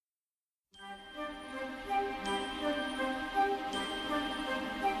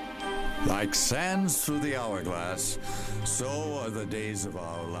Like sands through the hourglass, so are the days of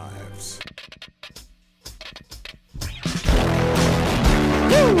our lives.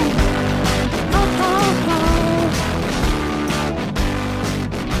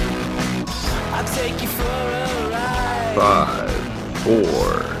 I'll take you for a ride. 5, 4,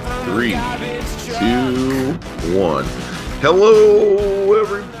 3, 2, 1. Hello,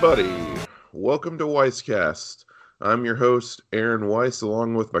 everybody. Welcome to Weisscast. I'm your host, Aaron Weiss,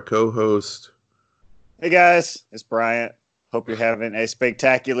 along with my co-host. Hey guys, it's Bryant. Hope you're having a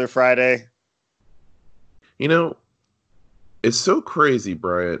spectacular Friday. You know, it's so crazy,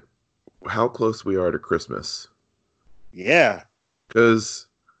 Bryant, how close we are to Christmas. Yeah. Because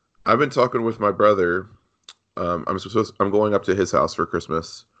I've been talking with my brother. I'm going up to his house for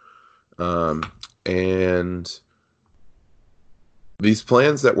Christmas. And these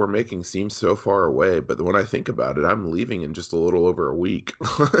plans that we're making seem so far away, but when I think about it, I'm leaving in just a little over a week.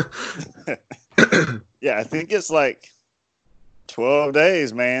 Yeah, I think it's like 12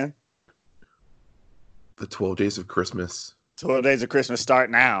 days, man. The 12 days of Christmas. 12 days of Christmas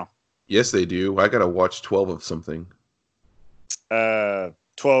start now. Yes, they do. I gotta watch 12 of something. 12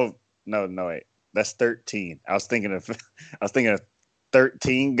 no, wait. That's 13. I was thinking of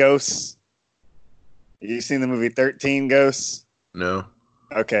 13 Ghosts. You seen the movie 13 Ghosts? No.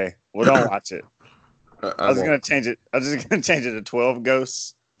 Okay. Well, don't watch it. I was won't. going to change it. I was just going to change it to 12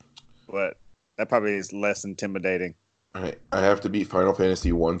 Ghosts, but that probably is less intimidating. I have to beat Final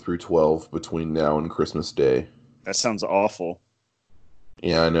Fantasy 1 through 12 between now and Christmas Day. That sounds awful.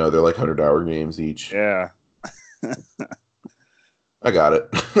 Yeah, I know. They're like 100-hour games each. Yeah. I got it.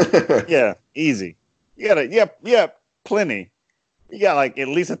 Yeah, easy. You got plenty. You got like at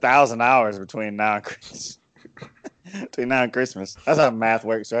least 1,000 hours between now and Christmas. That's how math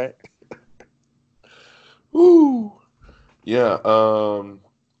works, right? Woo. Yeah.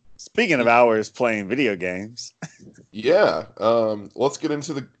 Speaking of hours playing video games. Yeah. Let's get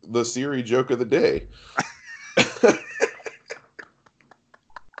into the Siri joke of the day.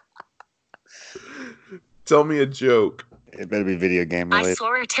 Tell me a joke. It better be video game I related.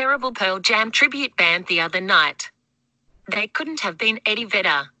 saw a terrible Pearl Jam tribute band the other night. They couldn't have been any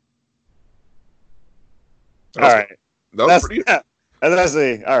better. All right. That was pretty. That's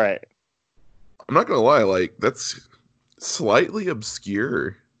actually all right. I'm not gonna lie. Like, that's slightly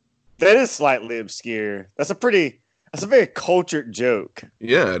obscure. That is slightly obscure. That's a very cultured joke.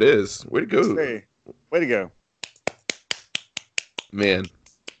 Yeah, it is. Way to go, Way to go. man.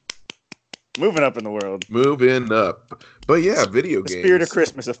 Moving up in the world. Moving up. But yeah, video The games. spirit of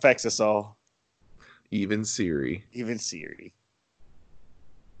Christmas affects us all. Even Siri. Even Siri.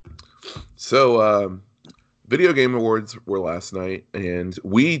 So, video game awards were last night, and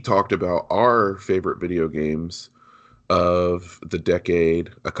we talked about our favorite video games of the decade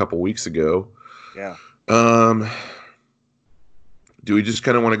a couple weeks ago. Yeah. Do we just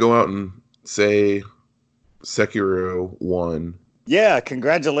kind of want to go out and say Sekiro won Yeah,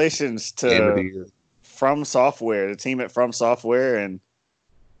 congratulations Game of the to Year? From Software, the team at From Software, and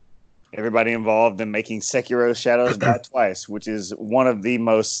everybody involved in making Sekiro Shadows Die Twice, which is one of the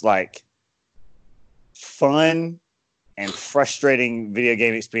most like fun and frustrating video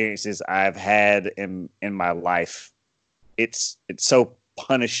game experiences I've had in my life. It's so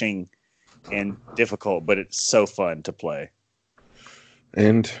punishing and difficult, but it's so fun to play.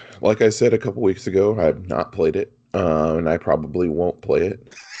 And like I said a couple weeks ago, I've not played it, and I probably won't play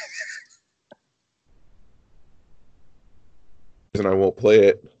it. The reason I won't play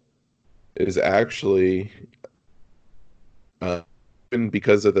it is actually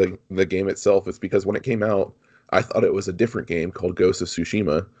because of the game itself. It's because when it came out, I thought it was a different game called Ghost of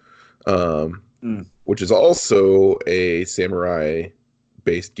Tsushima, which is also a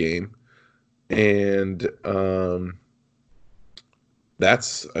samurai-based game. And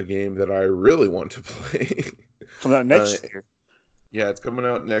that's a game that I really want to play. Coming out next year. Yeah, it's coming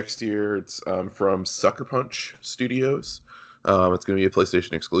out next year. It's from Sucker Punch Studios. It's going to be a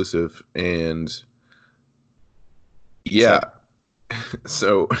PlayStation exclusive, and yeah,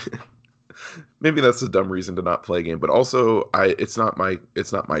 so maybe that's a dumb reason to not play a game. But also, it's not my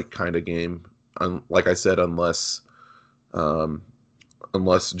kind of game. Like I said, unless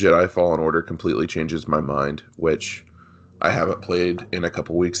Jedi Fallen Order completely changes my mind, which I haven't played in a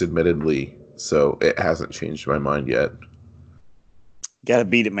couple weeks, admittedly, so it hasn't changed my mind yet. Gotta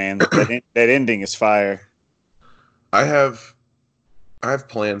beat it, man. That ending is fire. I have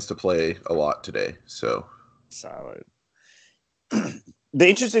plans to play a lot today, so solid. The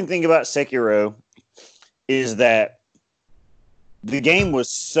interesting thing about Sekiro is that the game was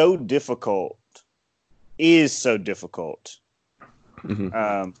so difficult, is so difficult.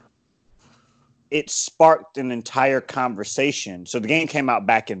 Mm-hmm. it sparked an entire conversation. So the game came out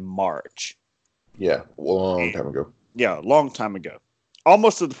back in March. Yeah, a long time ago. Yeah, a long time ago.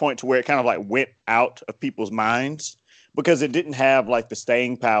 Almost to the point to where it kind of like went out of people's minds because it didn't have like the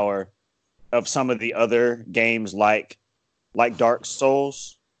staying power of some of the other games like Dark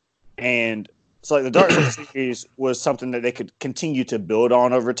Souls. And so like the Dark Souls series was something that they could continue to build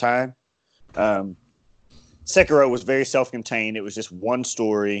on over time. Sekiro was very self-contained. It was just one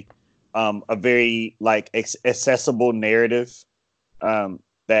story, a very like accessible narrative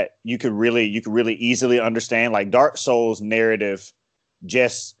that you could really easily understand. Like Dark Souls narrative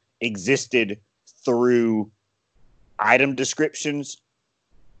just existed through item descriptions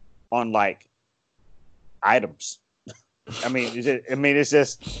on like items. I mean, it's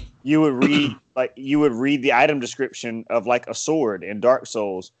just you would read the item description of like a sword in Dark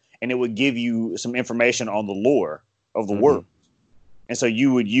Souls, and it would give you some information on the lore of the world. And so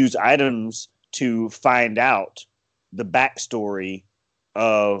you would use items to find out the backstory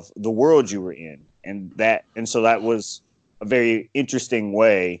of the world you were in, and so that was a very interesting,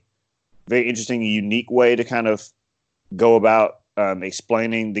 unique way to kind of go about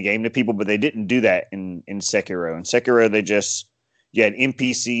explaining the game to people. But they didn't do that in Sekiro. In Sekiro, you had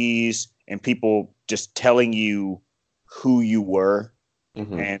NPCs and people just telling you who you were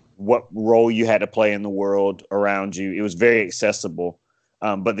and what role you had to play in the world around you. It was very accessible,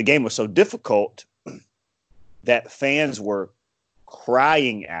 but the game was so difficult that fans were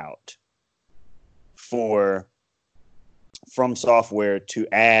crying out for From Software to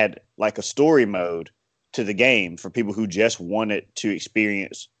add like a story mode to the game for people who just wanted to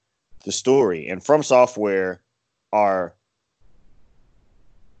experience the story. And From Software are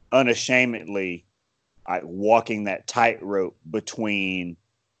unashamedly like walking that tightrope between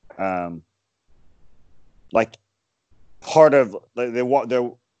like part of like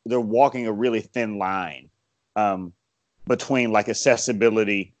they're walking a really thin line between like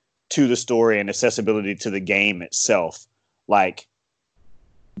accessibility to the story and accessibility to the game itself. Like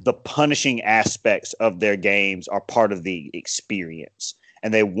the punishing aspects of their games are part of the experience,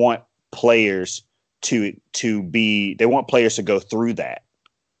 and they want players to go through that,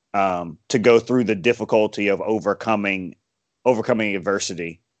 to go through the difficulty of overcoming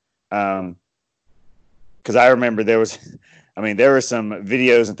adversity. Because I remember there were some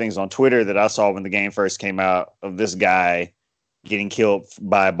videos and things on Twitter that I saw when the game first came out of this guy getting killed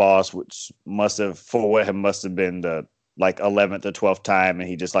by a boss, which must have been the like 11th or 12th time, and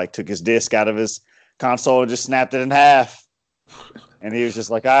he just like took his disc out of his console and just snapped it in half. And he was just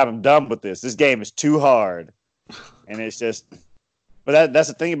like, I'm done with this. This game is too hard. And it's just, but that's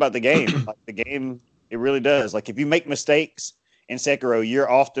the thing about the game. Like the game, it really does. Like if you make mistakes in Sekiro, you're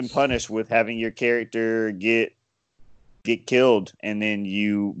often punished with having your character get killed. And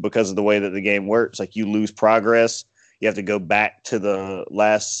then because of the way that the game works, like you lose progress. You have to go back to the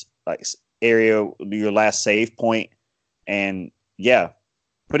last like area, your last save point. And yeah,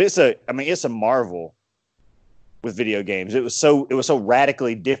 but it's a marvel with video games. It was so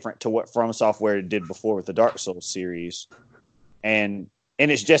radically different to what From Software did before with the Dark Souls series. And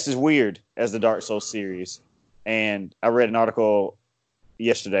it's just as weird as the Dark Souls series. And I read an article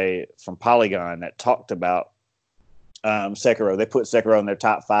yesterday from Polygon that talked about Sekiro. They put Sekiro in their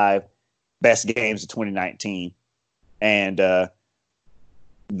top 5 best games of 2019. And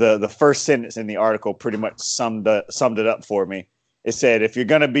the first sentence in the article pretty much summed it up for me. It said, if you're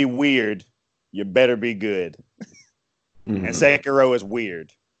going to be weird, you better be good. And Sekiro is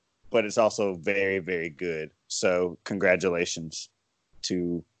weird, but it's also very, very good. So congratulations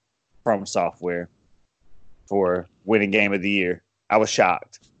to From Software for winning Game of the Year. I was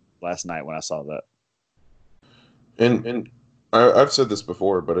shocked last night when I saw that. And I've said this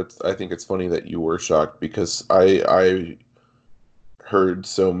before, but I think it's funny that you were shocked because I heard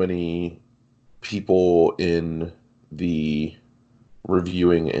so many people in the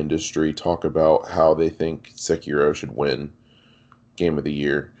reviewing industry talk about how they think Sekiro should win Game of the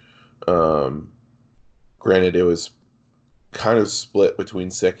Year. Granted, it was kind of split between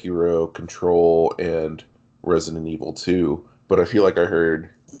Sekiro, Control, and Resident Evil 2, but I feel like I heard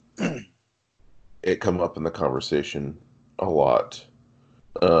it come up in the conversation a lot.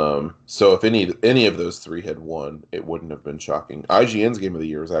 So if any of those 3 had won, it wouldn't have been shocking. IGN's Game of the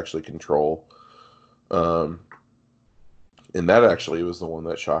Year was actually Control. And that actually was the one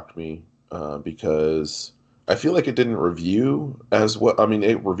that shocked me because I feel like it didn't review as well. I mean,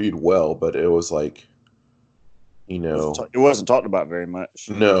 it reviewed well, but it was like, it wasn't talked about very much.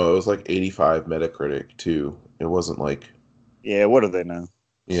 No, it was like 85 Metacritic too. It wasn't like, yeah, what do they know?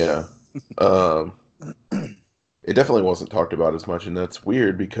 Yeah. It definitely wasn't talked about as much, and that's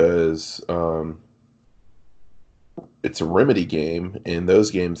weird because it's a Remedy game, and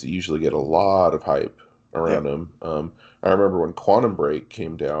those games usually get a lot of hype around them. I remember when Quantum Break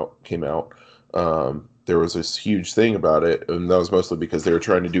came out. There was this huge thing about it, and that was mostly because they were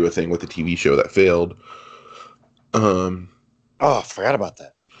trying to do a thing with the TV show that failed. Oh, I forgot about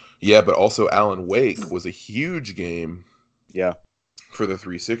that. Yeah, but also Alan Wake was a huge game. Yeah. For the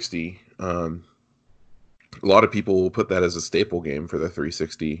 360. A lot of people will put that as a staple game for the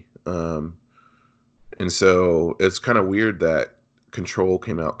 360. And so it's kind of weird that Control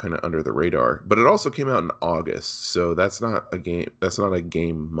came out kind of under the radar, but it also came out in August, so that's not a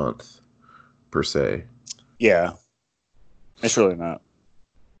game month per se. Yeah, it's really not.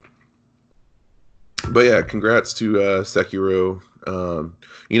 But yeah, congrats to Sekiro.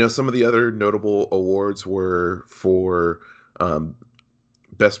 Some of the other notable awards were for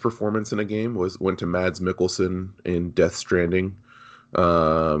best performance in a game went to Mads Mikkelsen in Death Stranding.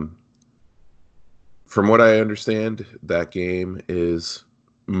 From what I understand, that game is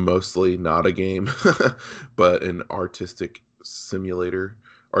mostly not a game, but an artistic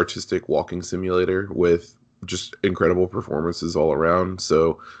walking simulator with just incredible performances all around.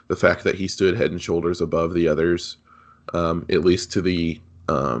 So the fact that he stood head and shoulders above the others, at least to the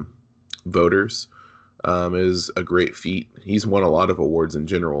voters, is a great feat. He's won a lot of awards in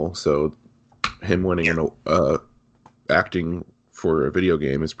general, so him winning an acting for a video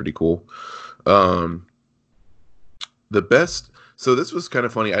game is pretty cool. The best. So this was kind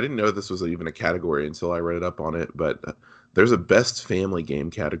of funny. I didn't know this was even a category until I read it up on it. But there's a best family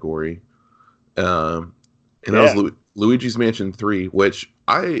game category, and that was Luigi's Mansion 3, which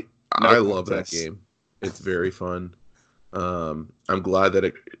I love that game. It's very fun. I'm glad that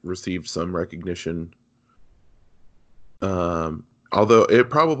it received some recognition. Although it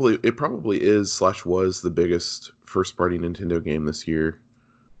probably is / was the biggest first party Nintendo game this year.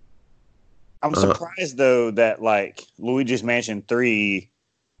 I'm surprised though that like Luigi's Mansion 3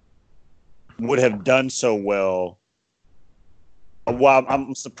 would have done so well. Well,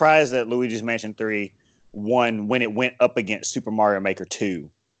 I'm surprised that Luigi's Mansion 3 won when it went up against Super Mario Maker 2,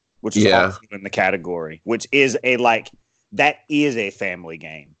 which is also in the category, which is that is a family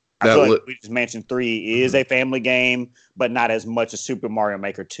game. I feel like Luigi's Mansion 3 is a family game, but not as much as Super Mario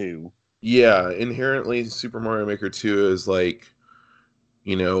Maker 2. Yeah, inherently Super Mario Maker 2 is like,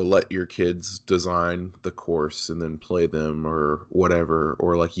 let your kids design the course and then play them or whatever,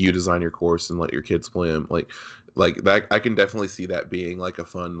 or like you design your course and let your kids play them. Like that, I can definitely see that being like a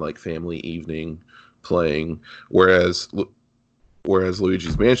fun like family evening playing. Whereas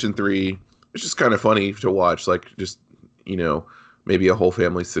Luigi's Mansion 3, it's just kind of funny to watch. Like just maybe a whole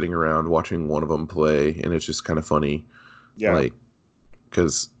family sitting around watching one of them play, and it's just kind of funny. Yeah, like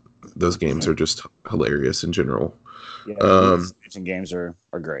because those games are just hilarious in general. Yeah, games are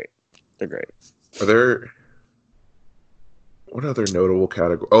great. They're great. What other notable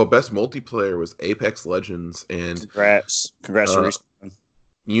category? Oh, best multiplayer was Apex Legends, and congrats to Respawn.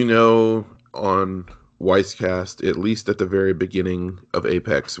 On Weisscast, at least at the very beginning of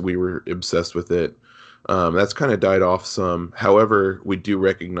Apex, we were obsessed with it. That's kind of died off some. However, we do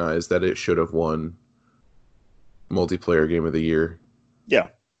recognize that it should have won multiplayer game of the year. Yeah.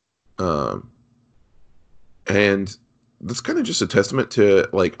 And that's kind of just a testament to,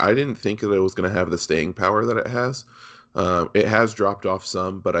 like, I didn't think that it was going to have the staying power that it has. It has dropped off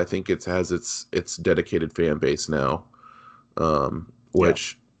some, but I think it has its dedicated fan base now,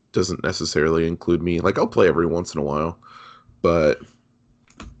 which doesn't necessarily include me. Like, I'll play every once in a while, but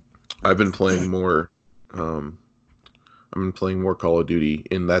I've been playing more. I've been playing more Call of Duty,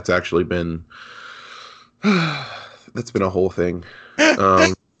 and that's actually been that's been a whole thing.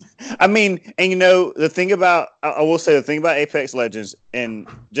 I mean, and the thing about I will say the thing about Apex Legends and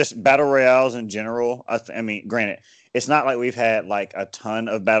just battle royales in general. I mean, granted, it's not like we've had like a ton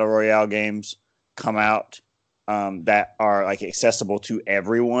of battle royale games come out that are like accessible to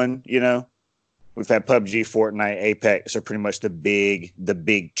everyone. We've had PUBG, Fortnite, Apex are pretty much the big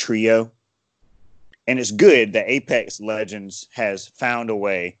trio, and it's good that Apex Legends has found a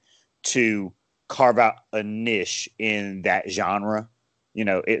way to carve out a niche in that genre.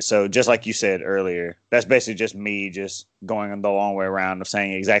 So just like you said earlier, that's basically just me just going the long way around of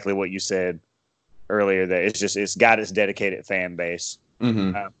saying exactly what you said earlier, that it's got its dedicated fan base.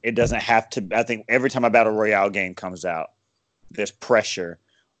 Mm-hmm. It doesn't have to. I think every time a battle royale game comes out, there's pressure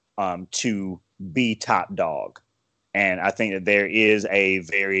to be top dog, and I think that there is a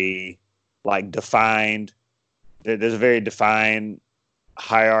very defined. There's a very defined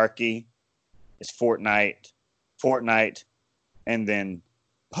hierarchy. It's Fortnite, and then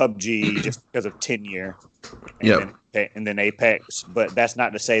PUBG just because of tenure, and then Apex. But that's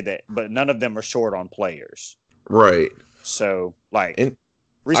not to say that. But none of them are short on players. Right. So, like, And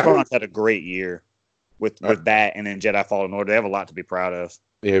Respawn's had a great year with that, and then Jedi Fallen Order. They have a lot to be proud of.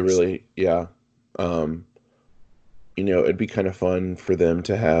 Yeah, really, yeah. It'd be kind of fun for them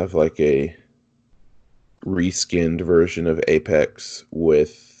to have like a reskinned version of Apex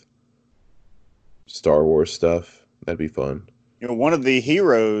with Star Wars stuff. That'd be fun. One of the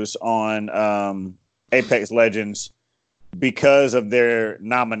heroes on Apex Legends, because of their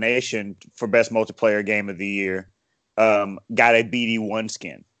nomination for Best Multiplayer Game of the Year, got a BD1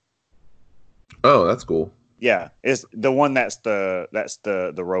 skin. Oh, that's cool. Yeah, it's the one that's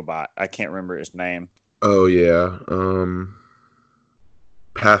the robot. I can't remember his name. Oh yeah,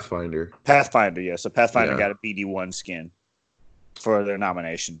 Pathfinder. Pathfinder, yeah. So Pathfinder got a BD1 skin for their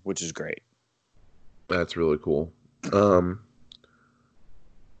nomination, which is great. That's really cool.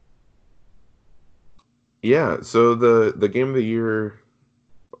 Yeah, so the Game of the Year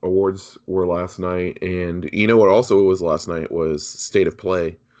awards were last night, and you know what also was last night was State of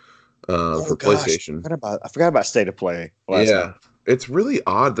Play for PlayStation. I forgot about State of Play last night. It's really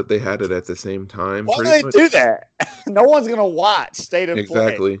odd that they had it at the same time. Why do they do that? No one's gonna watch State of Play.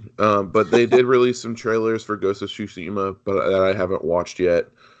 Exactly. But they did release some trailers for Ghost of Tsushima, but that I haven't watched yet.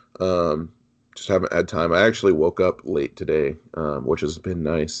 Just haven't had time. I actually woke up late today, which has been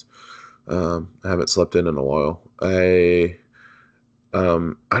nice. I haven't slept in a while. I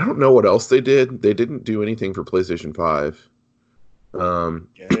don't know what else they did. They didn't do anything for PlayStation 5.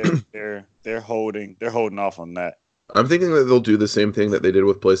 They're holding off on that. I'm thinking that they'll do the same thing that they did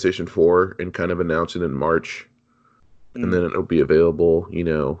with PlayStation 4 and kind of announce it in March. And then it'll be available,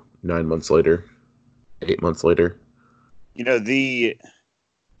 9 months later, 8 months later. In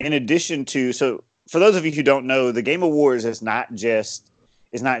addition to, so for those of you who don't know, the Game Awards is not just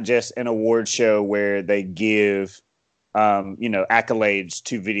an award show where they give, accolades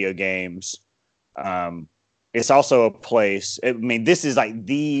to video games. It's also a place. I mean, this is like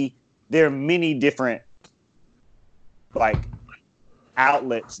there are many different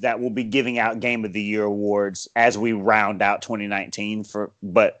outlets that will be giving out Game of the Year awards as we round out 2019.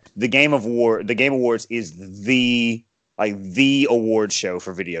 But the Game Awards is the award show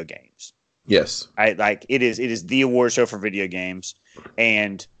for video games. Yes, it is the award show for video games,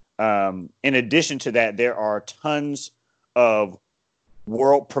 and in addition to that, there are tons of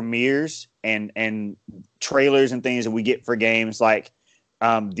world premieres and trailers and things that we get for games. Like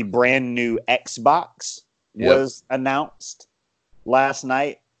the brand new Xbox was announced last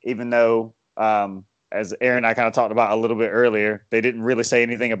night, even though as Aaron and I kind of talked about a little bit earlier, they didn't really say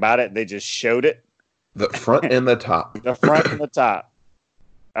anything about it. They just showed it. The front and the top. The front and the top.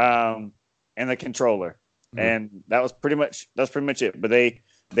 And the controller. And that's pretty much it. But they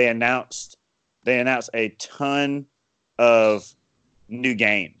announced a ton of new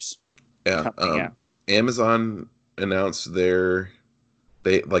games. Yeah. Amazon announced they're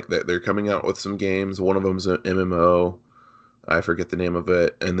coming out with some games. One of them's an MMO. I forget the name of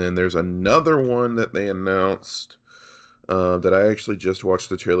it. And then there's another one that they announced that I actually just watched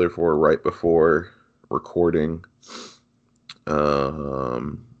the trailer for right before recording.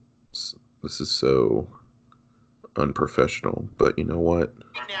 This is so unprofessional, but you know what?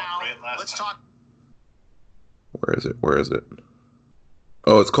 Now, let's talk. Where is it?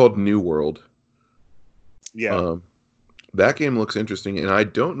 Oh, it's called New World. Yeah. That game looks interesting, and I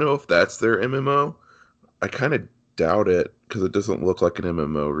don't know if that's their MMO. I kind of doubt it because it doesn't look like an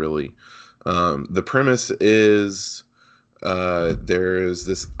MMO, really. The premise is there is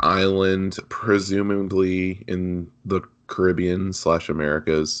this island, presumably in the Caribbean /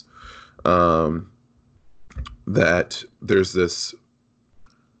 Americas, that there's this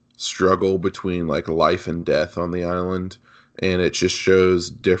struggle between life and death on the island, and it just shows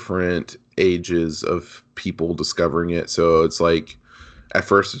different ages of people discovering it. So it's at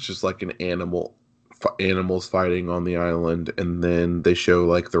first it's just like an animals fighting on the island, and then they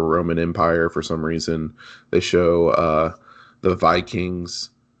show the Roman Empire for some reason. They show the Vikings,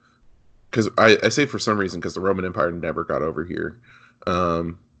 because I say for some reason because the Roman Empire never got over here.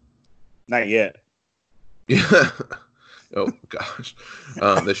 Not yet. Yeah. Oh gosh.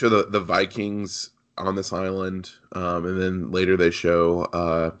 They show the Vikings on this island, and then later they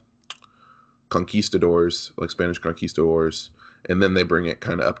show conquistadors, Spanish conquistadors, and then they bring it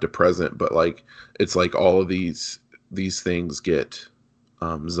kind of up to present. But it's all of these things get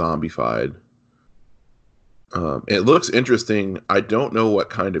zombified. It looks interesting. I don't know what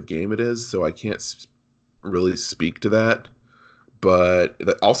kind of game it is, so I can't really speak to that. But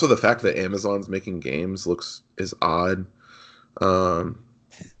also the fact that Amazon's making games is odd.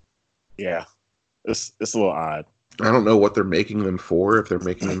 Yeah, it's a little odd. I don't know what they're making them for. If they're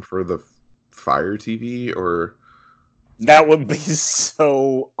making them for the Fire TV or That would be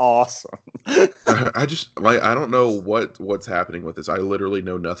so awesome. I just like I don't know what's happening with this. I literally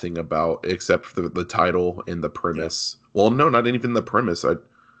know nothing about except for the title and the premise. Well, no, not even the premise.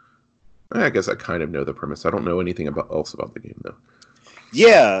 I guess I kind of know the premise. I don't know anything else about the game though.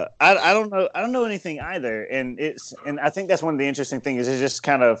 Yeah, I don't know. I don't know anything either, and I think that's one of the interesting things. Is it just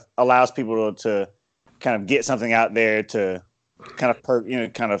kind of allows people to kind of get something out there to kind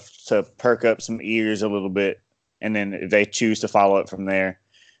of perk up some ears a little bit, and then if they choose to follow it from there,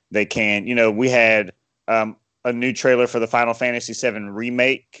 they can. We had a new trailer for the Final Fantasy VII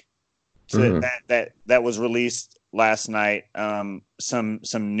remake, so that was released last night. Some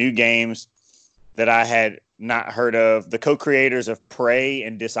new games that I had not heard of. The co-creators of Prey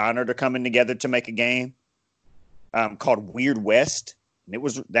and Dishonored are coming together to make a game called Weird West, and it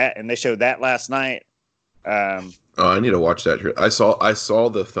was that, and they showed that last night. I need to watch that. I saw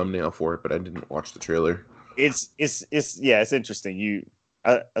the thumbnail for it, but I didn't watch the trailer. It's interesting.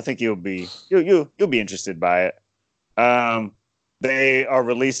 I think you'll be interested by it. They are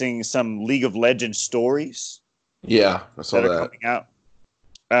releasing some League of Legends stories. Yeah, I saw that are coming out.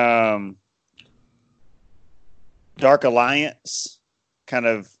 Dark Alliance, kind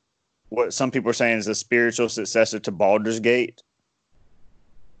of what some people are saying is a spiritual successor to Baldur's Gate.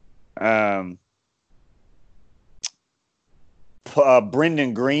 Brendan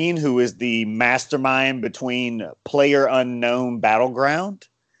Green, who is the mastermind between PlayerUnknown Battleground,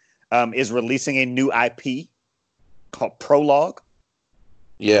 is releasing a new IP called Prologue.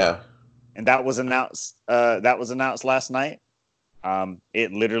 Yeah, and that was announced. That was announced last night.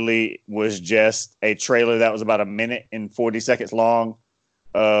 It literally was just a trailer that was about 1 minute and 40 seconds long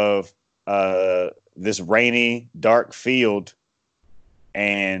of this rainy, dark field,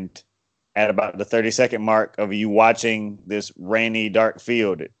 and at about the 30-second mark of you watching this rainy, dark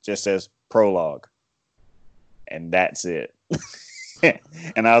field, it just says Prologue. And that's it.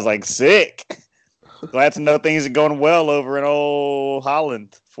 And I was like, sick. Glad to know things are going well over in old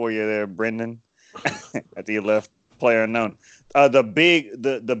Holland for you there, Brendan. After you left PlayerUnknown. The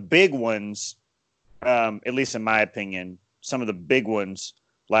big ones, at least in my opinion, some of the big ones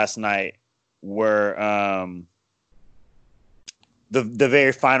last night were the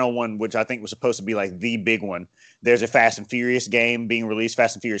very final one, which I think was supposed to be like the big one. There's a Fast and Furious game being released,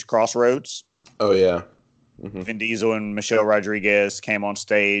 Fast and Furious Crossroads. Oh, yeah. Mm-hmm. Vin Diesel and Michelle Rodriguez came on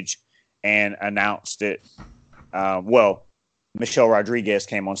stage and announced it. Michelle Rodriguez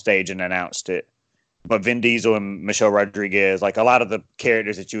came on stage and announced it. But Vin Diesel and Michelle Rodriguez, like a lot of the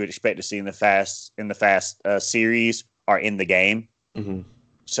characters that you would expect to see in the Fast series, are in the game. Mm-hmm.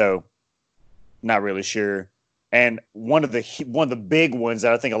 So, not really sure. And one of the big ones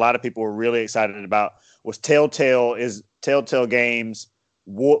that I think a lot of people were really excited about was Telltale Games.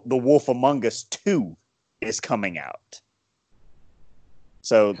 The Wolf Among Us 2 is coming out.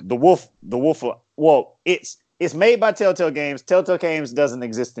 So it's made by Telltale Games. Telltale Games doesn't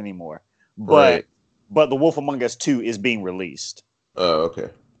exist anymore, but The Wolf Among Us 2 is being released. Oh, okay.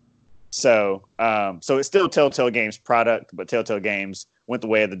 So it's still Telltale Games product, but Telltale Games went the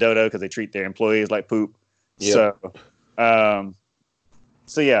way of the dodo because they treat their employees like poop. Yep. Wolf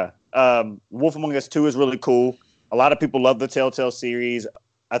Among Us 2 is really cool. A lot of people love the Telltale series.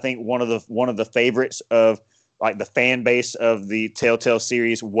 I think one of the favorites of like the fan base of the Telltale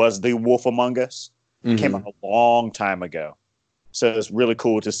series was The Wolf Among Us. Mm-hmm. Came out a long time ago. So it's really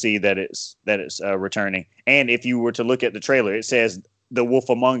cool to see that it's returning. And if you were to look at the trailer, it says The Wolf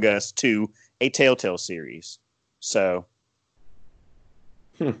Among Us 2, a Telltale series. So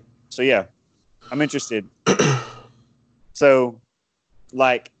yeah, I'm interested. So,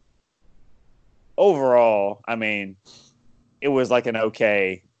 like, overall, I mean, it was like an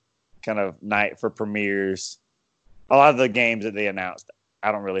okay kind of night for premieres. A lot of the games that they announced,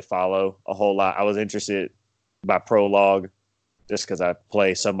 I don't really follow a whole lot. I was interested by Prologue just because I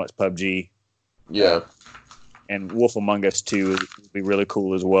play so much PUBG. Yeah. And Wolf Among Us 2 would be really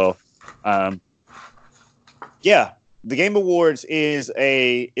cool as well. Yeah, the Game Awards is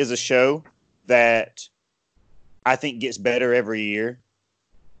a show that I think gets better every year.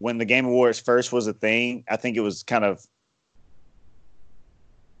 When the Game Awards first was a thing, I think it was kind of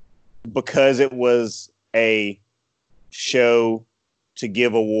because it was a show to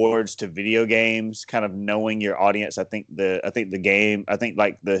give awards to video games, kind of knowing your audience. I think the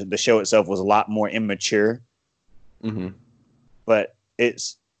show itself was a lot more immature. Mm-hmm. But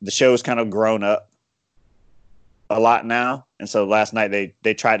the show's kind of grown up a lot now, and so last night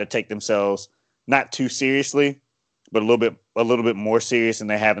they tried to take themselves not too seriously, but a little bit more serious than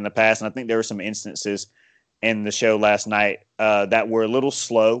they have in the past. And I think there were some instances in the show last night that were a little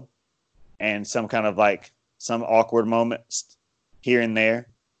slow and some kind of like some awkward moments here and there.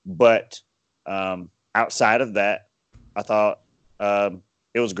 But outside of that, I thought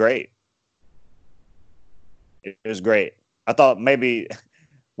it was great. It was great. I thought maybe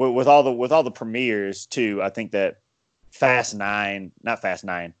with all the premieres too. I think that Vin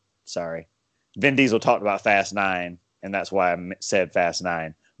Diesel talked about Fast 9, and that's why I said Fast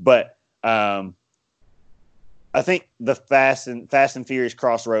 9. But I think the Fast and Furious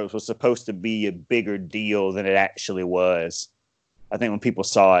Crossroads was supposed to be a bigger deal than it actually was. I think when people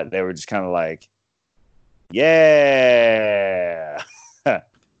saw it, they were just kind of like, yeah.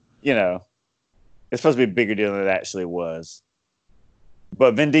 You know, it's supposed to be a bigger deal than it actually was.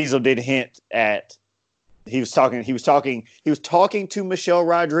 But Vin Diesel did hint at he was talking to Michelle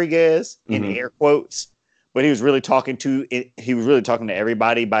Rodriguez in air quotes, but he was really talking to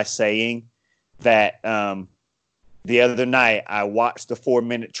everybody by saying that the other night I watched the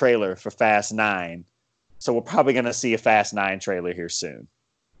 4-minute trailer for Fast 9. So we're probably going to see a Fast 9 trailer here soon.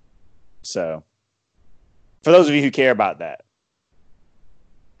 So for those of you who care about that,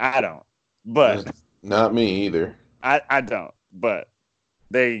 I don't, but not me either. I don't, but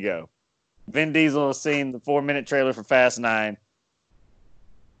there you go. Vin Diesel has seen the 4-minute trailer for Fast 9.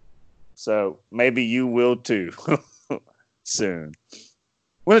 So maybe you will too soon.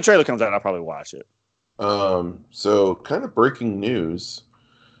 When the trailer comes out, I'll probably watch it. So kind of breaking news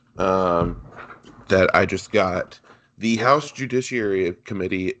that I just got. The House Judiciary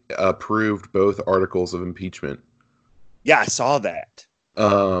Committee approved both articles of impeachment. Yeah, I saw that.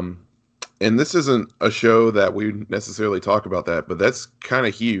 And this isn't a show that we necessarily talk about that, but that's kind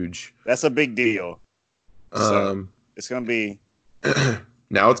of huge. That's a big deal. So it's going to be...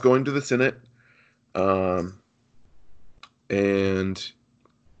 Now it's going to the Senate. And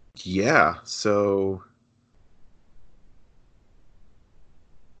yeah, so...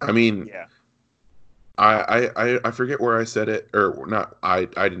 I mean... Yeah. I forget where I said it, or not, I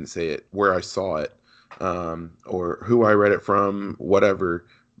didn't say it, where I saw it, or who I read it from, whatever,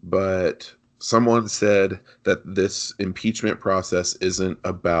 but someone said that this impeachment process isn't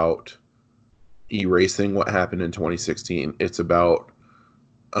about erasing what happened in 2016. It's about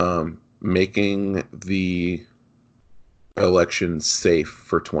making the election safe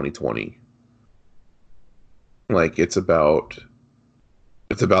for 2020. Like, it's about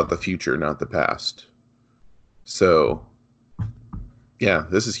the future, not the past. So, yeah,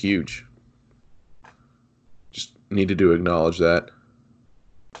 this is huge. Just needed to acknowledge that.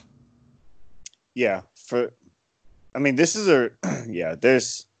 Yeah, this is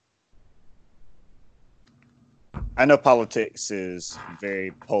I know politics is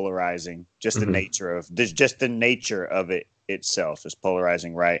very polarizing. Just the nature of it itself is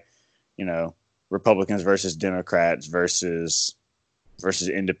polarizing, right? You know, Republicans versus Democrats versus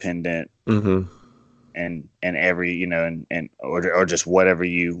independent. And every, you know, or just whatever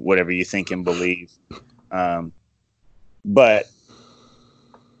you think and believe. But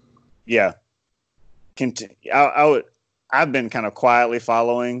yeah, I've been kind of quietly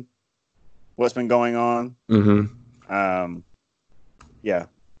following what's been going on. Yeah,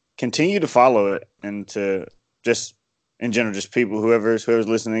 continue to follow it, and to just in general, just people, whoever's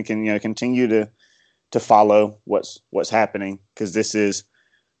listening can, you know, continue to follow what's happening, because this is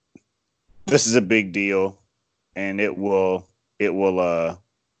a big deal, and it will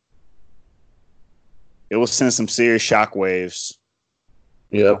send some serious shockwaves.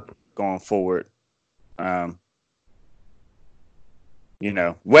 Yep. Going forward. You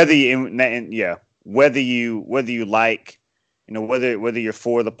know, whether you like, you know, whether you're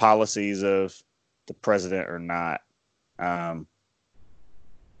for the policies of the president or not, the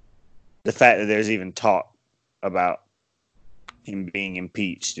fact that there's even talk about him being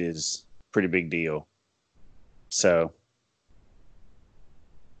impeached is a pretty big deal. So,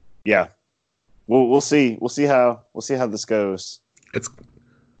 yeah, we'll see how this goes. It's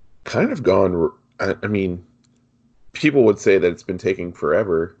kind of gone. I mean, people would say that it's been taking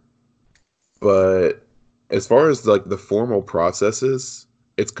forever, but as far as like the formal processes,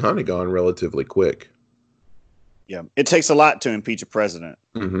 it's kind of gone relatively quick. Yeah, it takes a lot to impeach a president.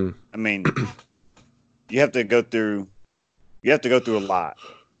 I mean, you have to go through a lot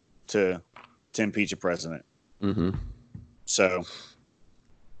to impeach a president. So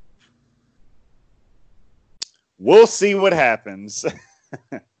we'll see what happens.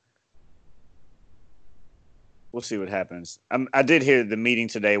 We'll see what happens. I did hear the meeting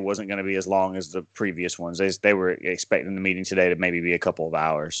today wasn't going to be as long as the previous ones. They were expecting the meeting today to maybe be a couple of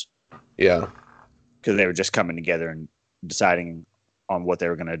hours. Yeah. Because they were just coming together and deciding on what they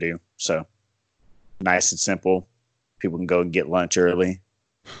were going to do. So nice and simple. People can go and get lunch early.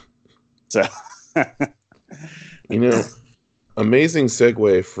 So, You know, amazing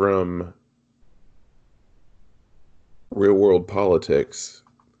segue from real world politics.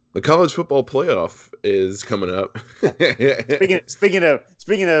 The college football playoff is coming up. speaking of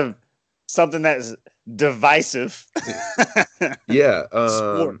something that's divisive. Yeah,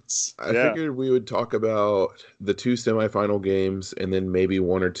 Sports. I figured we would talk about the two semifinal games and then maybe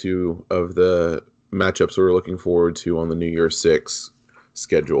one or two of the matchups we're looking forward to on the New Year's Six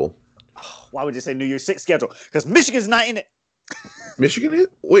schedule. Why would you say New Year's Six schedule? Because Michigan's not in it. Michigan is?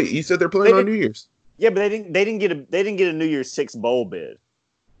 Wait, you said they're playing on New Year's. Yeah, but they didn't get a New Year's Six bowl bid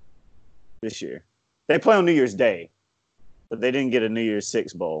this year. They play on New Year's Day, but they didn't get a New Year's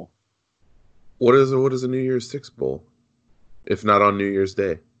Six bowl. What is a New Year's Six bowl? If not on New Year's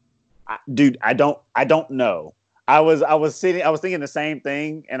Day, Dude, I don't know. I was thinking the same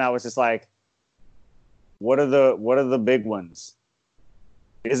thing, and I was just like, what are the big ones?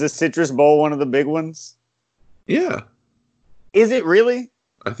 Is the Citrus Bowl one of the big ones? yeah, Is it really?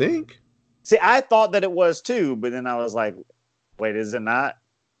 I think. See, I thought that it was too, but then I was like, wait, is it not?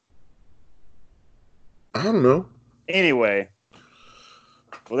 I don't know. Anyway,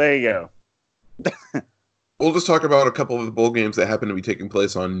 well, there you go. We'll just talk about a couple of the bowl games that happen to be taking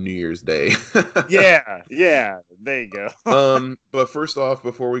place on New Year's Day. Yeah, there you go. But first off,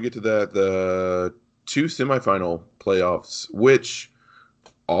 before we get to that, the two semifinal playoffs, which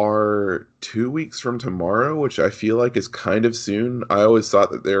are 2 weeks from tomorrow, which I feel like is kind of soon. I always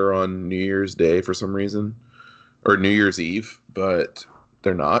thought that they're on New Year's Day for some reason, or New Year's Eve, but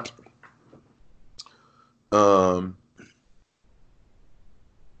they're not.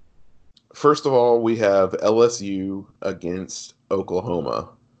 First of all, we have LSU against Oklahoma.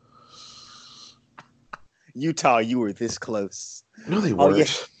 Utah, you were this close. No, they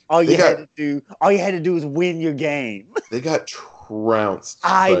weren't. All you had to do was win your game. They got trounced.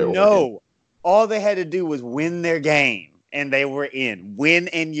 I by know. Oregon. All they had to do was win their game, and they were in. Win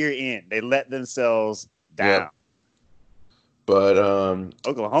and you're in. They let themselves down. Yep. But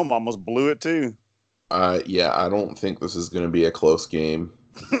Oklahoma almost blew it too. I don't think this is going to be a close game.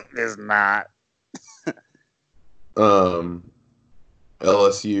 It's not.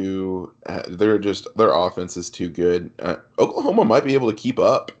 LSU, their offense is too good. Oklahoma might be able to keep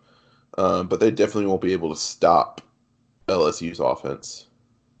up, but they definitely won't be able to stop LSU's offense.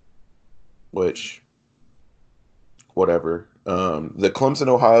 Which, whatever. The Clemson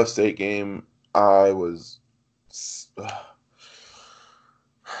Ohio State game, as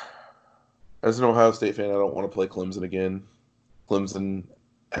an Ohio State fan, I don't want to play Clemson again. Clemson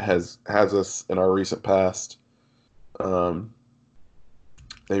has us in our recent past. They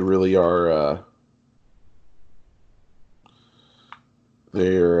really are.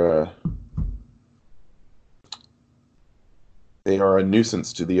 They are a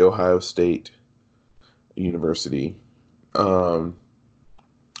nuisance to the Ohio State University. Last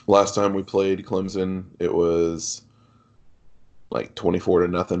time we played Clemson, it was like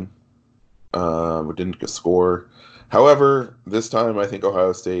 24-0. We didn't score. However, this time I think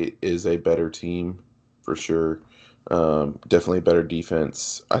Ohio State is a better team for sure. Definitely a better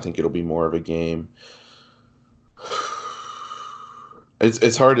defense. I think it'll be more of a game.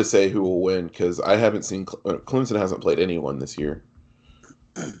 It's hard to say who will win because I haven't seen Clemson hasn't played anyone this year.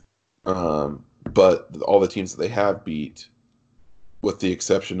 But all the teams that they have beat, with the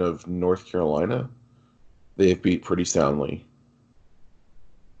exception of North Carolina, they have beat pretty soundly.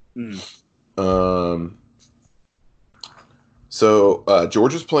 So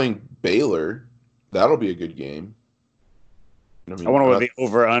Georgia's playing Baylor. That'll be a good game. I wonder what the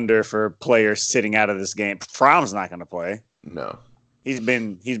over/under for players sitting out of this game. Fromm's not going to play. No, he's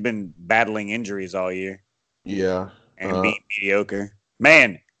been battling injuries all year. Yeah, and being mediocre.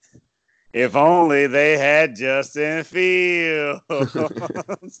 Man, if only they had Justin Fields.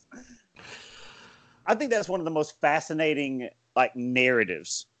 I think that's one of the most fascinating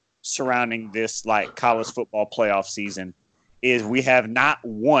narratives surrounding this college football playoff season. Is we have not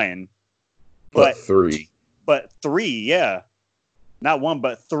one, but three. But three, yeah. Not one,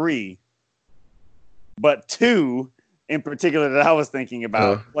 but three. But two, in particular, that I was thinking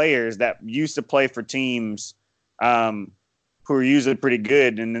about, players that used to play for teams who were usually pretty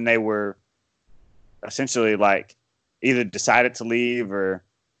good, and then they were essentially either decided to leave or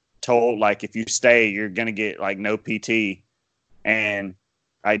told, if you stay, you're going to get, no PT. And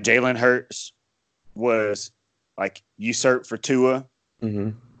Jalen Hurts was usurped for Tua,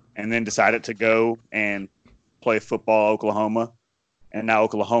 and then decided to go and play football at Oklahoma, and now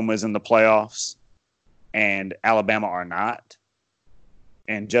Oklahoma is in the playoffs, and Alabama are not.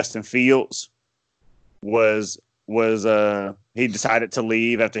 And Justin Fields was he decided to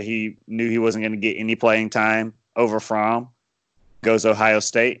leave after he knew he wasn't going to get any playing time over Fromm. Goes Ohio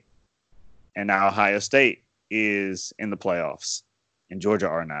State, and now Ohio State is in the playoffs, and Georgia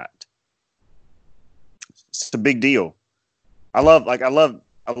are not. It's a big deal. I love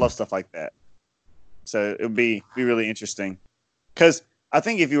stuff like that. So it would be really interesting, because I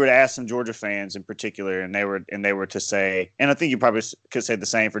think if you were to ask some Georgia fans in particular, and they were to say, and I think you probably could say the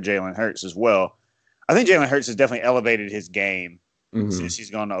same for Jalen Hurts as well. I think Jalen Hurts has definitely elevated his game since he's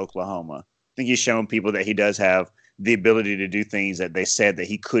gone to Oklahoma. I think he's shown people that he does have the ability to do things that they said that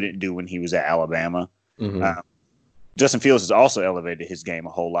he couldn't do when he was at Alabama. Justin Fields has also elevated his game a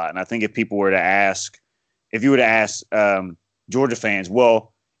whole lot. And I think if you were to ask Georgia fans,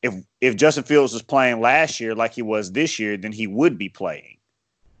 well, if Justin Fields was playing last year like he was this year, then he would be playing.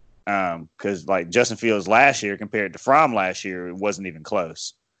 Because like Justin Fields last year compared to Fromm last year, it wasn't even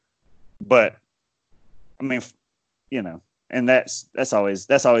close. But I mean, and that's always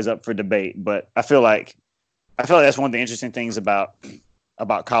up for debate. But I feel like that's one of the interesting things about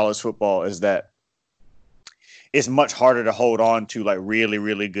college football is that it's much harder to hold on to like really,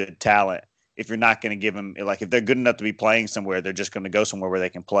 really good talent if you're not going to give them, like, if they're good enough to be playing somewhere, they're just going to go somewhere where they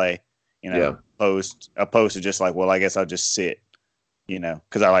can play, opposed to just like, well, I guess I'll just sit,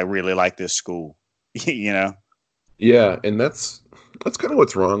 because I like really like this school, Yeah, and that's kind of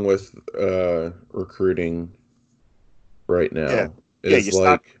what's wrong with recruiting right now. Yeah, you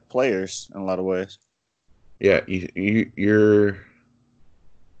stop players in a lot of ways. Yeah, you're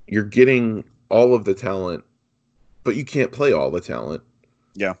getting all of the talent, but you can't play all the talent.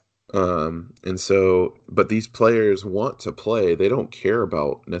 Yeah. And so, but these players want to play. They don't care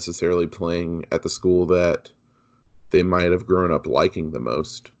about necessarily playing at the school that they might have grown up liking the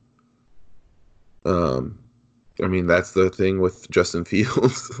most. I mean, that's the thing with Justin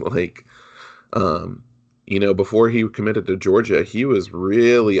Fields. Like, before he committed to Georgia, he was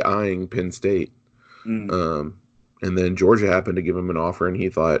really eyeing Penn State. And then Georgia happened to give him an offer, and he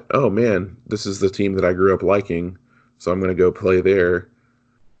thought, oh man, this is the team that I grew up liking, so I'm going to go play there.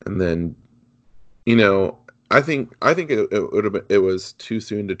 And then, I think it was too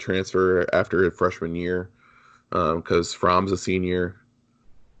soon to transfer after his freshman year, because Fromm's a senior,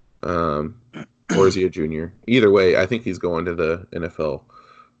 or is he a junior? Either way, I think he's going to the NFL,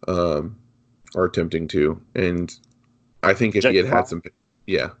 or attempting to. And I think if he had had some,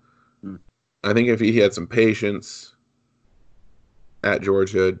 I think if he had some patience at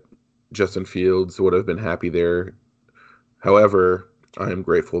Georgia, Justin Fields would have been happy there. However, I am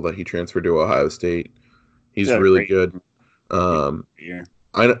grateful that he transferred to Ohio State. He's really good. I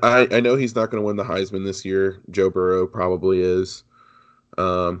know he's not going to win the Heisman this year. Joe Burrow probably is,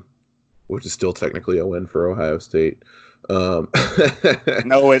 which is still technically a win for Ohio State. No,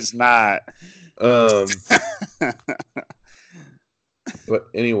 it's not. But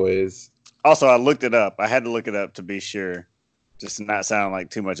anyways. Also, I looked it up. I had to look it up to be sure, just to not sound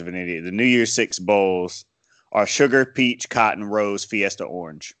like too much of an idiot. The New Year's Six bowls are sugar, peach, cotton, rose, fiesta,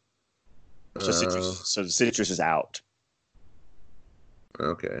 orange. So the citrus is out.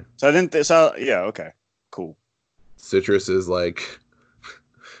 Okay. So I didn't. Yeah. Okay. Cool. Citrus is like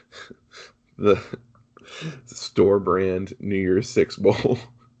the store brand New Year's Six bowl.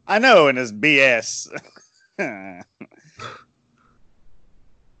 I know, and it's BS.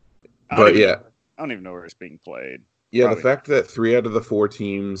 But I don't even know where it's being played. Yeah, Probably. The fact that 3 out of the 4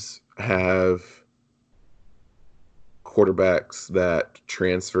 teams have quarterbacks that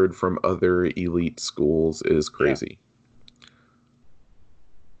transferred from other elite schools is crazy.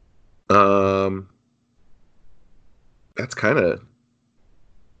 Yeah. That's kind of,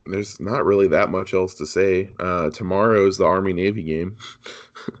 there's not really that much else to say. Tomorrow's the Army-Navy game,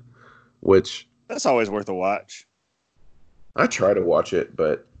 which that's always worth a watch. I try to watch it,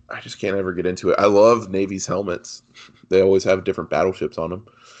 but I just can't ever get into it. I love Navy's helmets. They always have different battleships on them.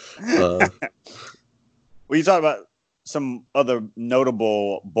 Well, you talk about some other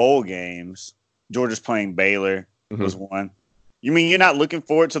notable bowl games. Georgia's playing Baylor was one. You mean you're not looking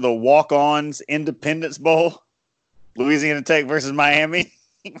forward to the Walk-Ons Independence Bowl? Louisiana Tech versus Miami?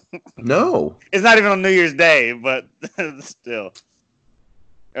 No. It's not even on New Year's Day, but still.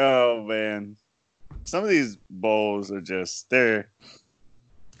 Oh, man. Some of these bowls are just, they're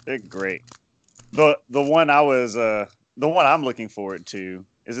great. The one I'm looking forward to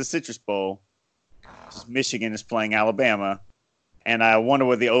is the Citrus Bowl. Michigan is playing Alabama, and I wonder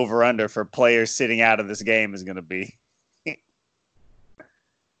what the over/under for players sitting out of this game is going to be.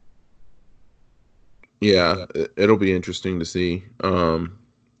 Yeah, it'll be interesting to see.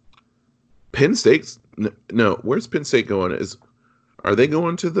 Penn State's no. Where's Penn State going? Are they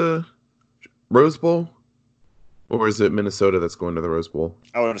going to the Rose Bowl? Or is it Minnesota that's going to the Rose Bowl?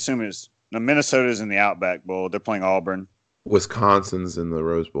 I would assume Minnesota's in the Outback Bowl. They're playing Auburn. Wisconsin's in the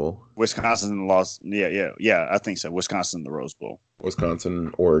Rose Bowl. Wisconsin in the loss. Yeah. I think so. Wisconsin in the Rose Bowl.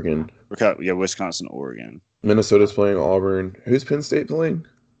 Wisconsin, Oregon. Yeah, Wisconsin, Oregon. Minnesota's playing Auburn. Who's Penn State playing?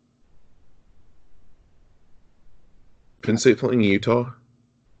 Penn State playing Utah?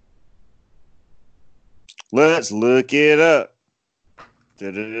 Let's look it up.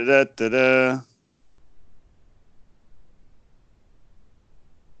 Da-da-da-da-da-da.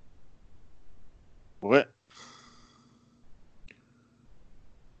 What?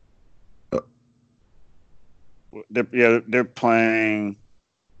 They're playing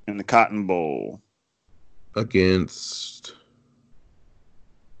in the Cotton Bowl Against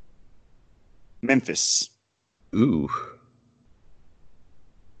Memphis. Ooh.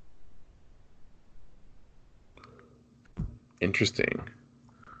 Interesting.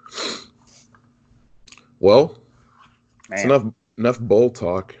 Well, it's enough bowl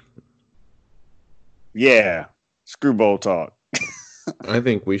talk. Yeah. Screw bowl talk. I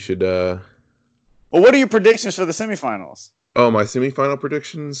think we should Well, what are your predictions for the semifinals? Oh, my semifinal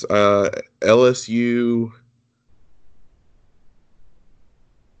predictions. LSU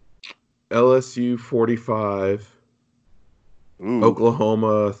 45. Ooh.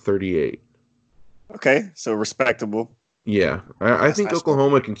 Oklahoma 38. Okay, so respectable. Yeah, I think nice.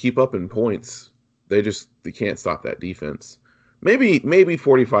 Oklahoma can keep up in points. They can't stop that defense. Maybe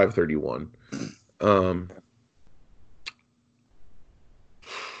 45-31.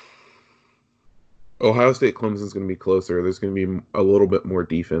 Ohio State Clemson's going to be closer. There's going to be a little bit more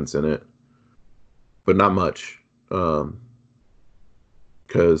defense in it, but not much.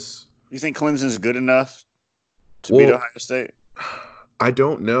 Because you think Clemson's good enough to beat Ohio State? I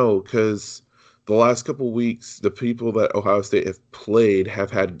don't know, because the last couple of weeks, the people that Ohio State have played have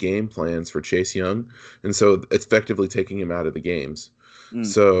had game plans for Chase Young, and so it's effectively taking him out of the games.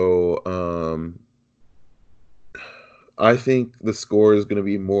 So I think the score is going to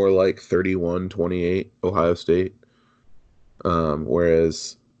be more like 31-28 Ohio State,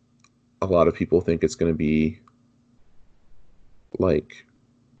 whereas a lot of people think it's going to be like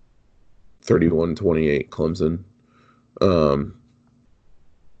 31-28 Clemson.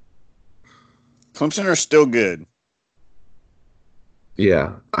 Clemson are still good.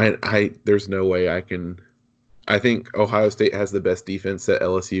 Yeah, I there's no way I can. I think Ohio State has the best defense that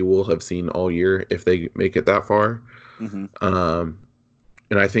LSU will have seen all year if they make it that far. Mm-hmm.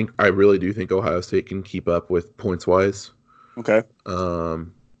 And I really do think Ohio State can keep up with points wise. Okay. That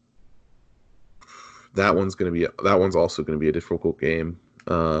one's also going to be a difficult game.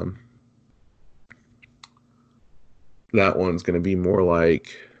 That one's going to be more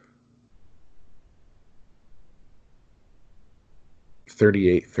like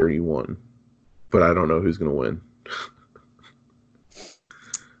 38-31, but I don't know who's going to win.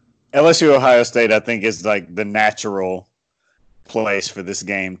 LSU Ohio State, I think, is like the natural place for this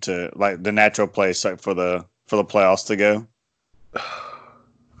game for the playoffs to go.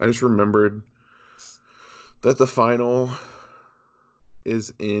 I just remembered that the final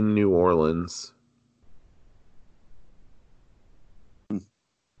is in New Orleans.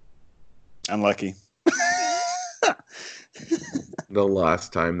 Unlucky. The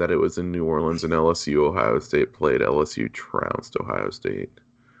last time that it was in New Orleans and LSU Ohio State played, LSU trounced Ohio State.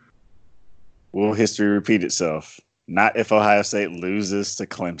 Will history repeat itself? Not if Ohio State loses to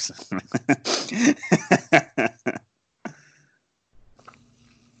Clemson.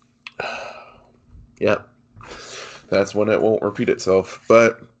 Yep. That's when it won't repeat itself.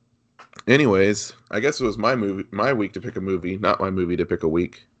 But anyways, I guess it was my week to pick a movie, not my movie to pick a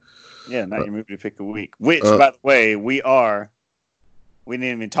week. Yeah, not your movie to pick a week. Which, by the way, we didn't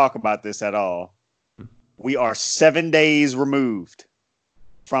even talk about this at all. We are 7 days removed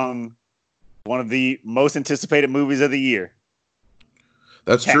from one of the most anticipated movies of the year.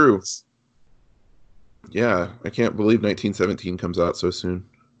 That's Cats. True. Yeah, I can't believe 1917 comes out so soon.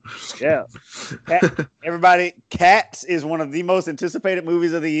 Yeah. Everybody, Cats is one of the most anticipated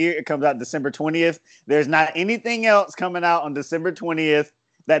movies of the year. It comes out December 20th. There's not anything else coming out on December 20th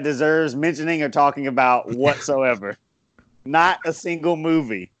that deserves mentioning or talking about whatsoever. Not a single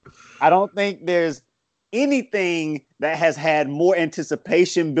movie. I don't think there's anything that has had more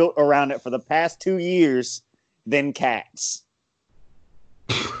anticipation built around it for the past 2 years than Cats.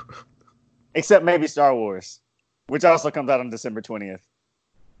 Except maybe Star Wars, which also comes out on December 20th.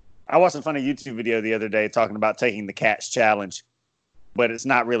 I watched a funny YouTube video the other day talking about taking the Cats challenge, but it's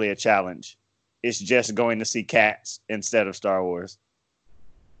not really a challenge. It's just going to see Cats instead of Star Wars.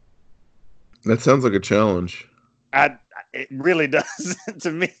 That sounds like a challenge. It really does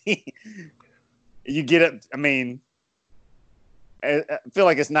to me. You get it. I mean, I feel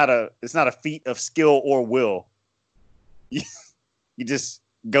like it's not a feat of skill or will. You just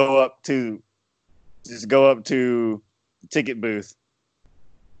go up to the ticket booth.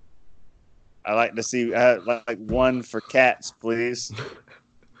 I like to see like one for cats, please.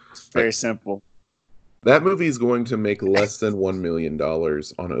 It's very simple. That movie is going to make less than $1 million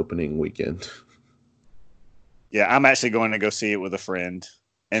on opening weekend. Yeah, I'm actually going to go see it with a friend,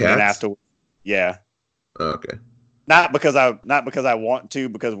 and Cats? then after, yeah, Okay. not because I want to,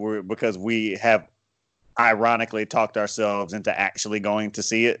 because we have ironically talked ourselves into actually going to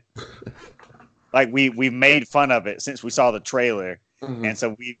see it. Like we've made fun of it since we saw the trailer, and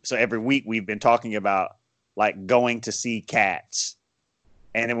so every week we've been talking about like going to see Cats.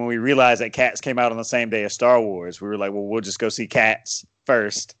 And then when we realized that Cats came out on the same day as Star Wars, we were like, well, we'll just go see Cats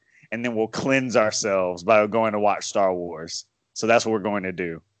first, and then we'll cleanse ourselves by going to watch Star Wars. So that's what we're going to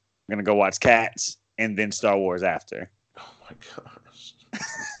do. We're going to go watch Cats and then Star Wars after. Oh my gosh.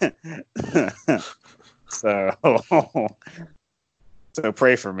 So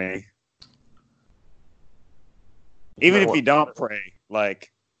pray for me. Even if you don't pray, like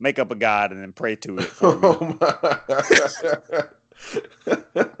make up a god and then pray to it for me. Oh my.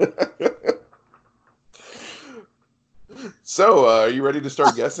 So, are you ready to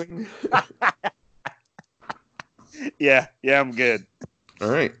start guessing? Yeah, I'm good. All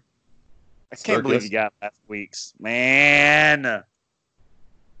right. I can't believe you got last week's. Man.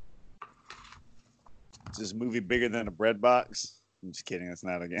 Is this movie bigger than a bread box? I'm just kidding. It's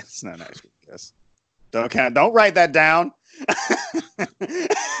not an actual guess. Don't write that down.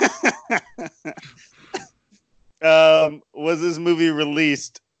 Was this movie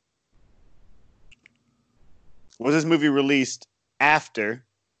released after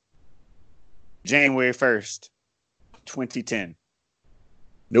January 1st, 2010?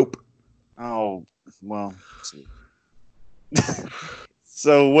 Nope. Oh, well.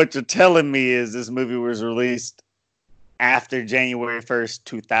 So what you're telling me is this movie was released after January 1st,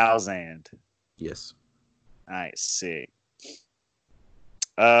 2000. Yes. I see.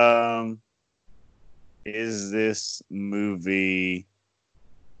 Is this movie?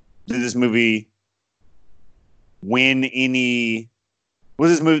 Did this movie win any?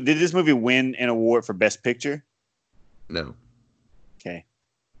 Did this movie win an award for Best Picture? No. Okay.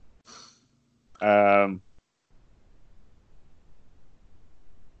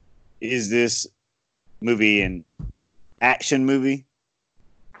 Is this movie an action movie?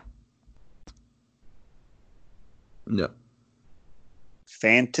 No.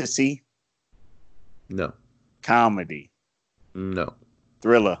 Fantasy? No. Comedy? No.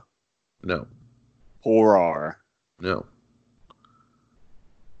 Thriller? No. Horror? No.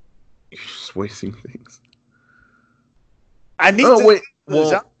 You're just wasting things. I need Oh, to wait. the Well,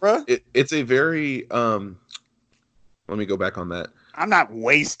 genre. it's a very let me go back on that. I'm not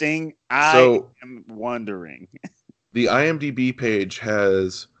wasting. So- I am wondering. The IMDb page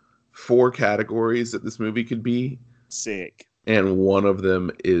has 4 categories that this movie could be, Sick. and one of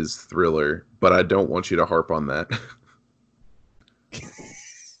them is thriller, but I don't want you to harp on that.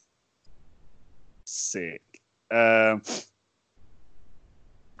 Sick. Was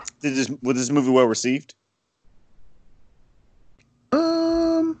this movie well received?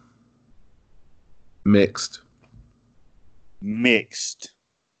 Mixed. Mixed.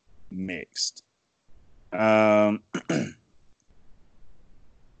 Did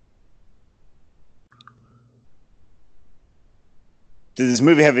this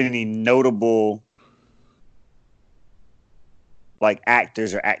movie have any notable like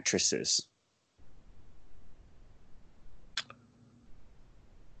actors or actresses?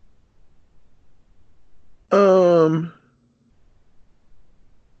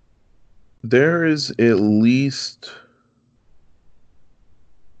 There is at least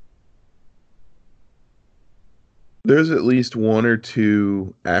one or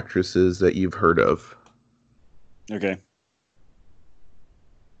two actresses that you've heard of. Okay.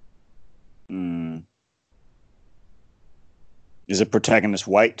 Is the protagonist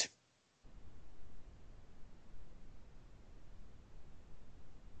white?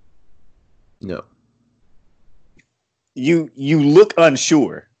 No. You look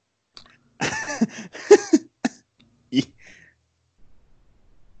unsure.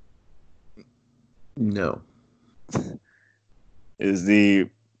 No. Is the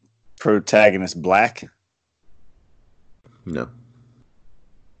protagonist black? No.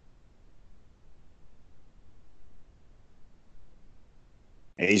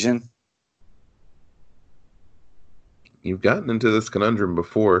 Asian? You've gotten into this conundrum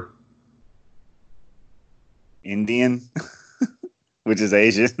before. Indian? which is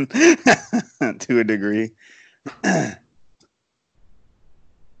Asian to a degree.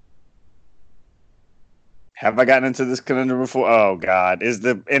 Have I gotten into this conundrum before? Oh God, is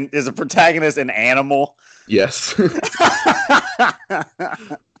the protagonist an animal? Yes.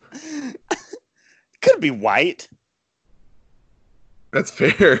 Could be white. That's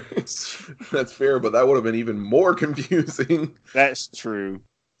fair. That's fair, but that would have been even more confusing. That's true.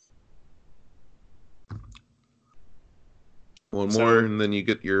 One more, and then you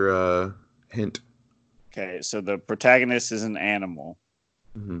get your hint. Okay, so the protagonist is an animal.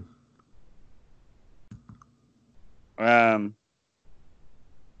 Mm-hmm.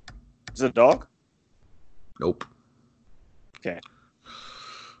 Is it a dog? Nope. Okay.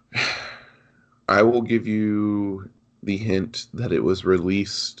 I will give you the hint that it was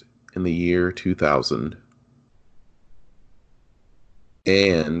released in the year 2000.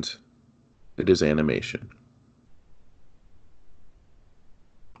 And it is animation.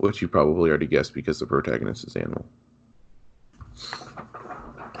 Which you probably already guessed because the protagonist is animal.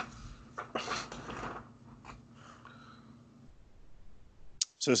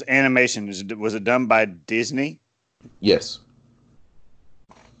 So it's animation. Was it done by Disney? Yes.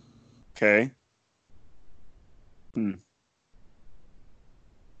 Okay.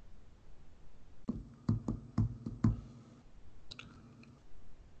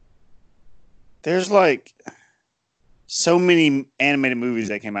 There's like so many animated movies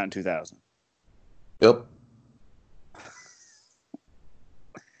that came out in 2000. Yep.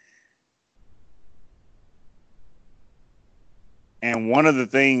 And one of the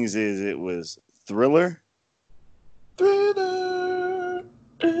things is it was Thriller.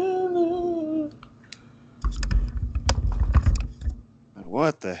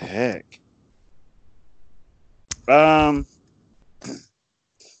 What the heck?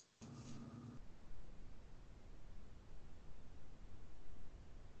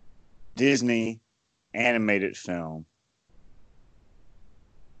 Disney animated film.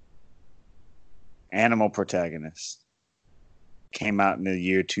 Animal protagonist. Came out in the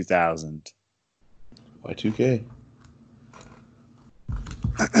year 2000. Y2K.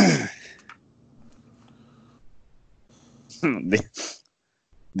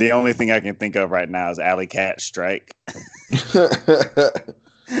 The only thing I can think of right now is Alley Cat Strike,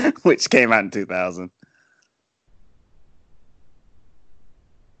 which came out in 2000.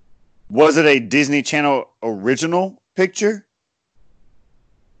 Was it a Disney Channel original picture?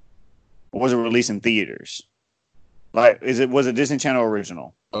 Or was it released in theaters? Like, was it Disney Channel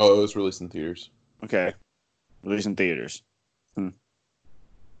original? Oh, it was released in theaters. Okay. Released in theaters.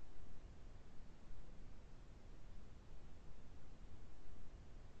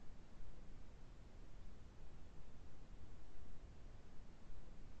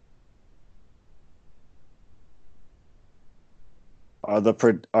 Are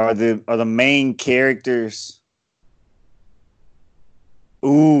the main characters?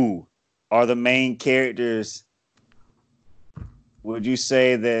 Ooh, are the main characters? Would you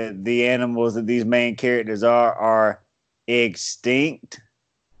say that the animals that these main characters are extinct?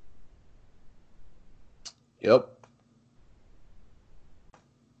 Yep.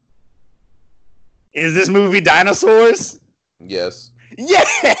 Is this movie dinosaurs? Yes.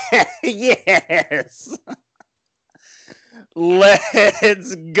 Yeah, yes.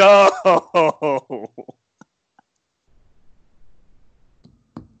 Let's go.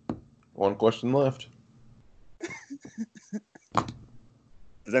 One question left.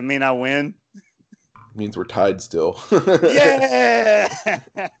 Does that mean I win? Means we're tied still. Yeah.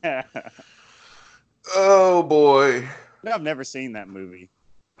 Oh boy. No, I've never seen that movie.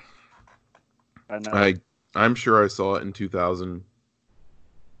 I know. I'm sure I saw it in 2000,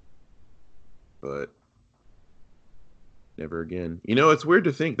 but never again. You know, it's weird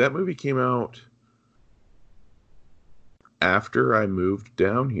to think that movie came out after I moved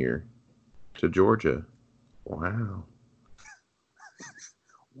down here to Georgia. Wow.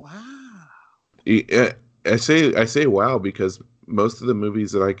 Wow. I say wow because most of the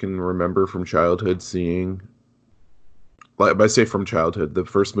movies that I can remember from childhood seeing, like I say from childhood, the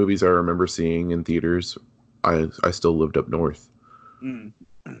first movies I remember seeing in theaters, I still lived up north.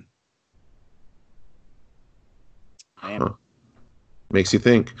 Huh. Makes you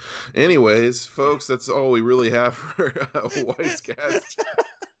think. Anyways, folks, that's all we really have for Wisecast.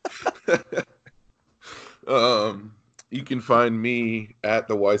 You can find me at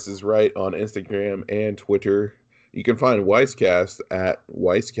The Weiss is Right on Instagram and Twitter. You can find Wisecast at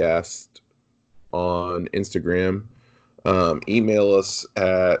Wisecast on Instagram. Email us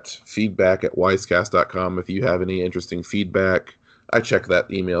at feedback@wisecast.com if you have any interesting feedback. I check that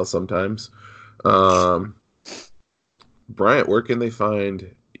email sometimes. Bryant, where can they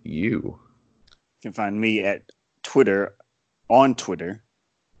find you? You can find me at Twitter, on Twitter,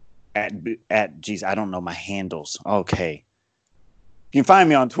 geez, I don't know my handles. Okay. You can find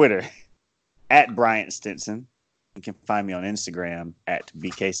me on Twitter at Bryant Stinson. You can find me on Instagram at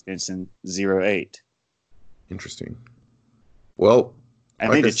BKStinson08. Interesting. Well, I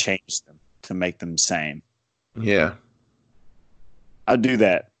need to change them to make them same. Yeah. I'll do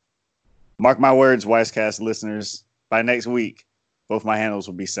that. Mark my words, Wisecast listeners. By next week, both my handles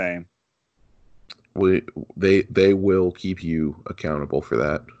will be same. They will keep you accountable for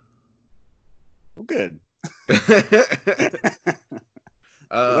that. Well, good.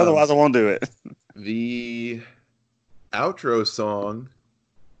 Otherwise, I won't do it. The outro song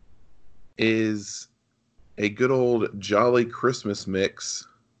is a good old Jolly Christmas mix,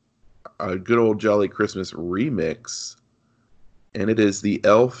 a good old Jolly Christmas remix, and it is the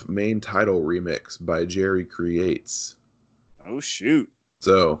Elf main title remix by Jerry Creates. Oh, shoot.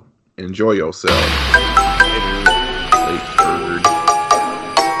 So, enjoy yourself. Late bird.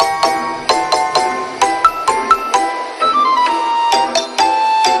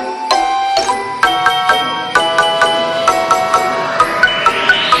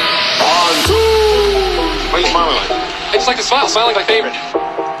 It's like a smile. Smile like my favorite.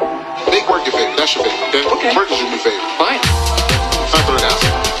 Make work your favorite. That's your favorite. Okay? Work is your new favorite. Fine. Time for it out.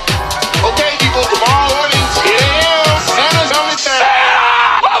 Okay, people, tomorrow morning, Santa's on his side.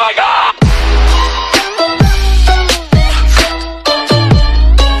 Oh my God!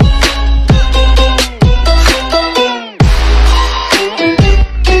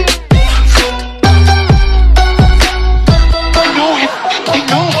 I know him.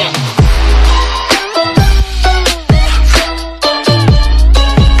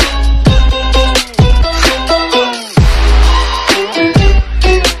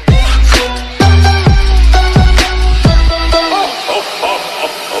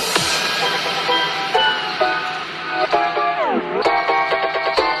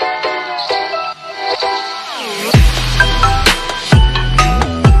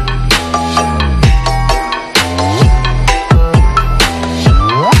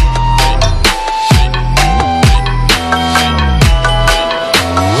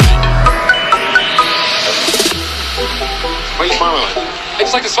 Why are you smiling like that? I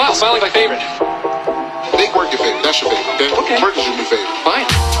just like to smile. Smile like my favorite.